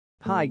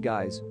Hi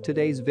guys,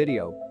 today's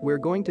video, we're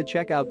going to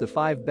check out the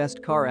 5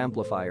 best car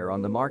amplifier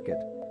on the market.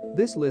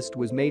 This list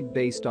was made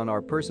based on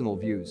our personal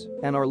views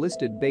and are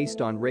listed based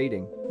on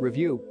rating,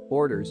 review,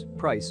 orders,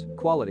 price,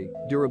 quality,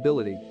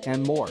 durability,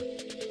 and more.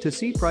 To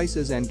see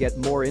prices and get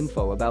more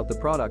info about the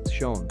products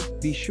shown,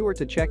 be sure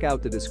to check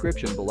out the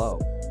description below.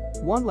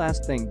 One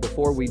last thing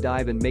before we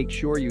dive in, make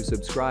sure you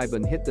subscribe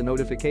and hit the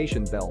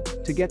notification bell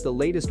to get the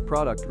latest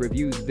product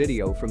reviews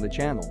video from the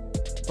channel.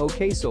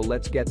 Okay, so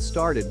let's get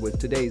started with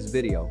today's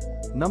video.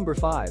 Number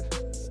 5.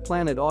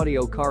 Planet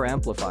Audio Car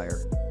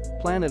Amplifier.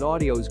 Planet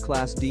Audio's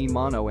Class D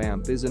mono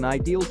amp is an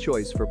ideal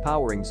choice for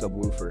powering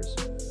subwoofers.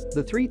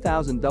 The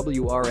 3000W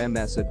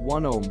RMS at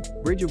 1 ohm,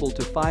 bridgeable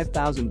to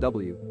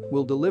 5000W,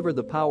 will deliver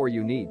the power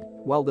you need,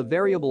 while the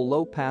variable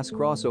low-pass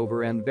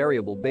crossover and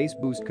variable bass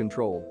boost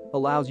control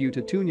allows you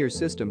to tune your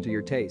system to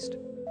your taste.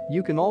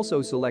 You can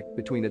also select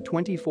between a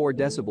 24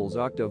 decibels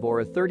octave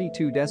or a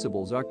 32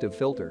 decibels octave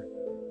filter.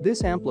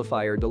 This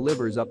amplifier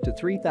delivers up to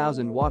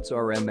 3000 watts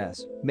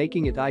RMS,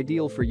 making it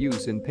ideal for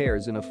use in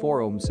pairs in a 4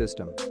 ohm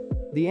system.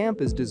 The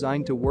amp is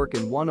designed to work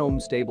in 1 ohm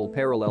stable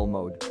parallel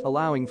mode,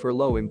 allowing for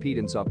low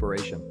impedance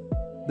operation.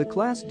 The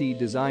Class D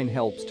design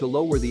helps to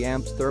lower the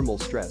amp's thermal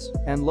stress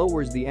and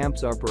lowers the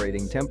amp's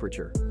operating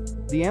temperature.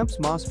 The amp's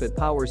MOSFET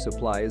power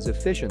supply is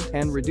efficient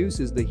and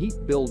reduces the heat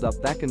buildup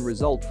that can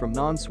result from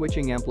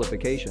non-switching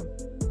amplification.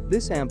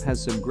 This amp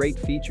has some great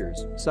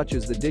features, such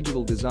as the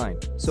digital design,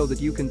 so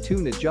that you can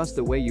tune it just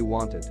the way you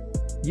want it.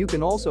 You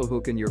can also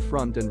hook in your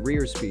front and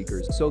rear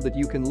speakers so that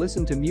you can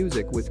listen to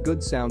music with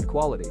good sound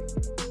quality.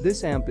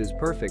 This amp is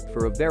perfect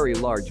for a very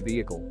large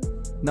vehicle.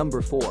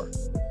 Number 4.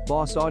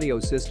 Boss Audio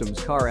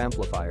Systems Car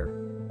Amplifier.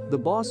 The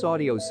Boss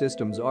Audio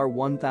Systems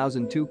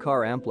R1002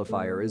 car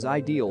amplifier is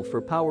ideal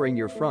for powering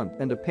your front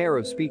and a pair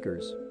of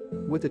speakers.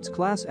 With its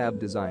Class AB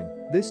design,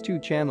 this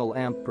 2-channel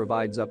amp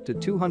provides up to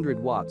 200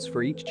 watts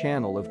for each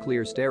channel of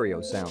clear stereo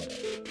sound.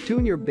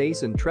 Tune your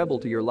bass and treble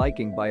to your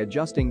liking by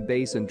adjusting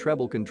bass and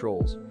treble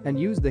controls, and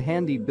use the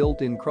handy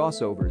built-in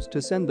crossovers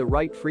to send the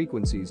right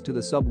frequencies to the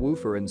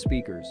subwoofer and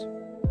speakers.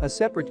 A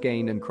separate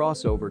gain and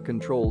crossover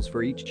controls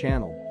for each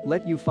channel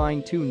let you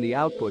fine-tune the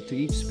output to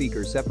each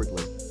speaker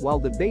separately, while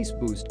the bass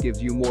boost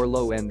gives you more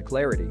low-end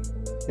clarity.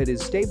 It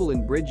is stable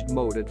in bridged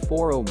mode at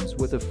 4 ohms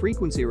with a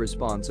frequency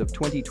response of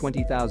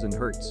 20,000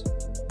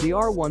 Hz. The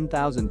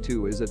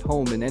R1002 is at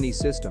home in any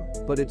system,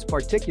 but it's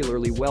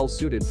particularly well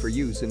suited for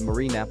use in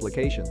marine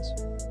applications.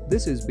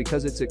 This is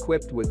because it's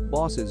equipped with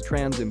Boss's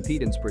trans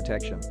impedance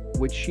protection,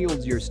 which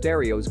shields your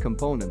stereo's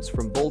components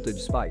from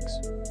voltage spikes.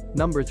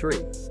 Number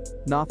 3.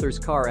 Notherss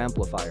Car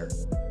Amplifier.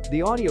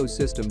 The Audio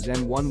Systems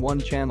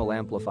N11 channel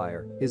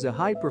amplifier is a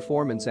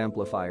high-performance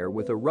amplifier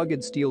with a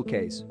rugged steel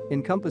case,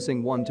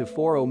 encompassing 1 to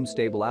 4 ohm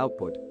stable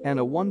output and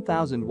a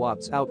 1000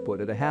 watts output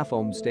at a half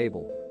ohm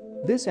stable.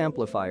 This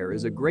amplifier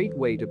is a great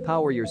way to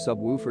power your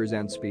subwoofers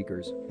and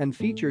speakers and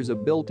features a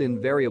built-in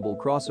variable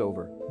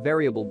crossover,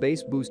 variable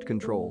bass boost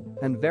control,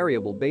 and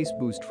variable bass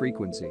boost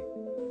frequency.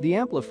 The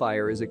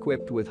amplifier is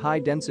equipped with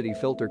high-density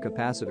filter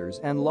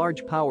capacitors and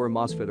large power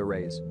MOSFET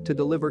arrays to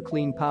deliver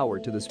clean power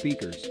to the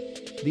speakers.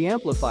 The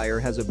amplifier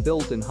has a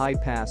built-in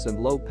high-pass and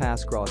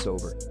low-pass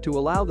crossover to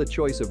allow the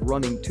choice of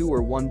running 2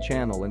 or 1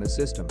 channel in a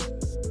system.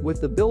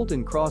 With the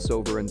built-in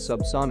crossover and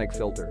subsonic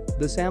filter,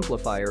 this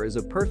amplifier is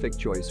a perfect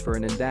choice for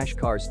an in-dash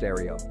car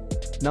stereo.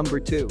 Number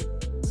 2.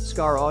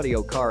 Skar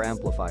Audio Car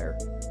Amplifier.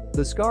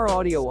 The Skar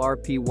Audio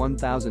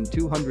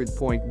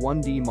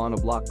RP1200.1D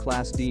monoblock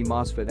Class D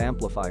MOSFET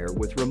amplifier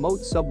with remote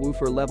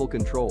subwoofer level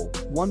control,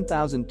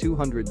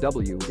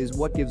 1200W, is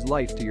what gives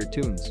life to your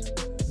tunes.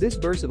 This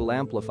versatile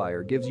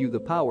amplifier gives you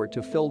the power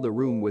to fill the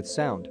room with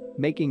sound,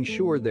 making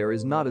sure there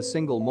is not a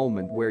single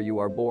moment where you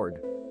are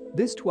bored.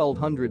 This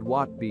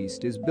 1200-watt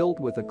beast is built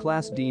with a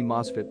Class D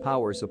MOSFET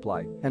power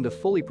supply and a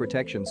fully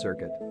protection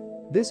circuit.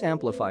 This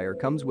amplifier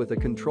comes with a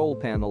control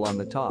panel on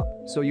the top,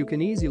 so you can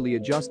easily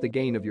adjust the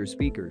gain of your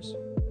speakers.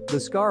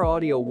 The Skar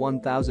Audio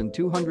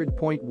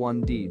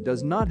 1200.1D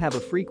does not have a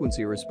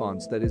frequency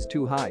response that is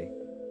too high.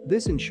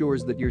 This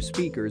ensures that your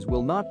speakers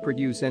will not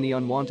produce any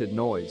unwanted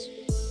noise.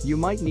 You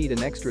might need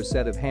an extra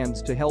set of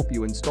hands to help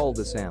you install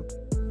this amp.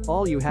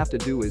 All you have to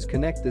do is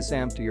connect this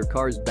amp to your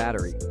car's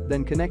battery,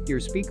 then connect your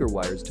speaker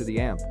wires to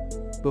the amp.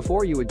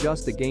 Before you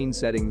adjust the gain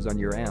settings on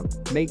your amp,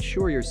 make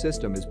sure your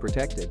system is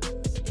protected.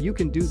 You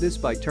can do this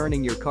by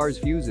turning your car's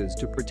fuses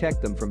to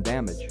protect them from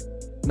damage.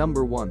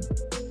 Number 1.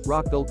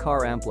 Rockville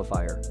Car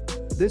Amplifier.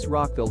 This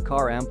Rockville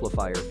Car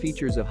Amplifier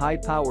features a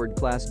high-powered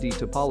Class D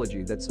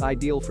topology that's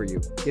ideal for you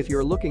if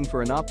you're looking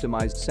for an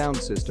optimized sound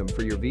system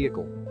for your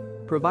vehicle.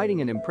 Providing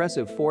an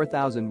impressive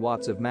 4000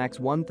 watts of max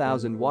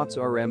 1000 watts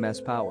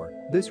RMS power,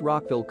 this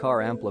Rockville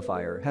Car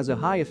Amplifier has a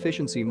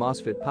high-efficiency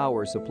MOSFET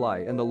power supply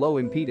and a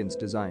low-impedance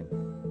design.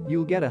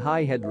 You'll get a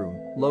high headroom,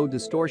 low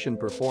distortion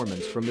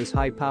performance from this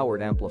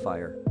high-powered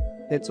amplifier.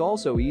 It's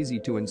also easy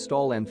to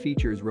install and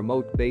features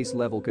remote bass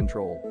level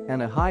control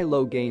and a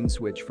high-low gain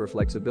switch for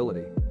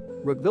flexibility.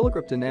 Rockville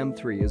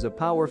M3 is a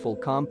powerful,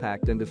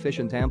 compact and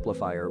efficient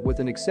amplifier with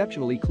an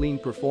exceptionally clean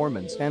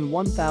performance and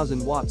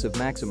 1000 watts of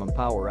maximum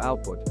power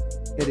output.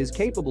 It is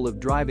capable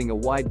of driving a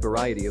wide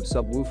variety of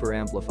subwoofer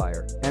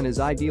amplifier and is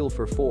ideal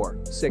for 4,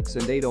 6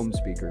 and 8 ohm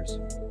speakers.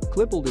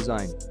 Clippal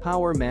design,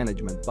 power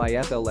management by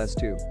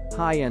FLS2,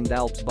 high-end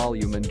Alps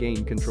volume and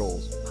gain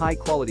controls,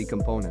 high-quality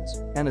components,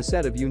 and a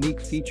set of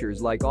unique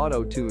features like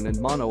auto-tune and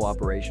mono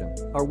operation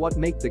are what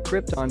make the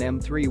Krypton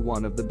M3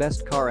 one of the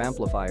best car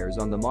amplifiers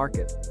on the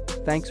market.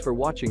 Thanks for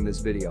watching this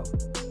video.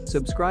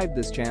 Subscribe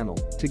this channel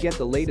to get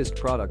the latest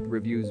product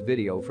reviews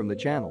video from the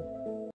channel.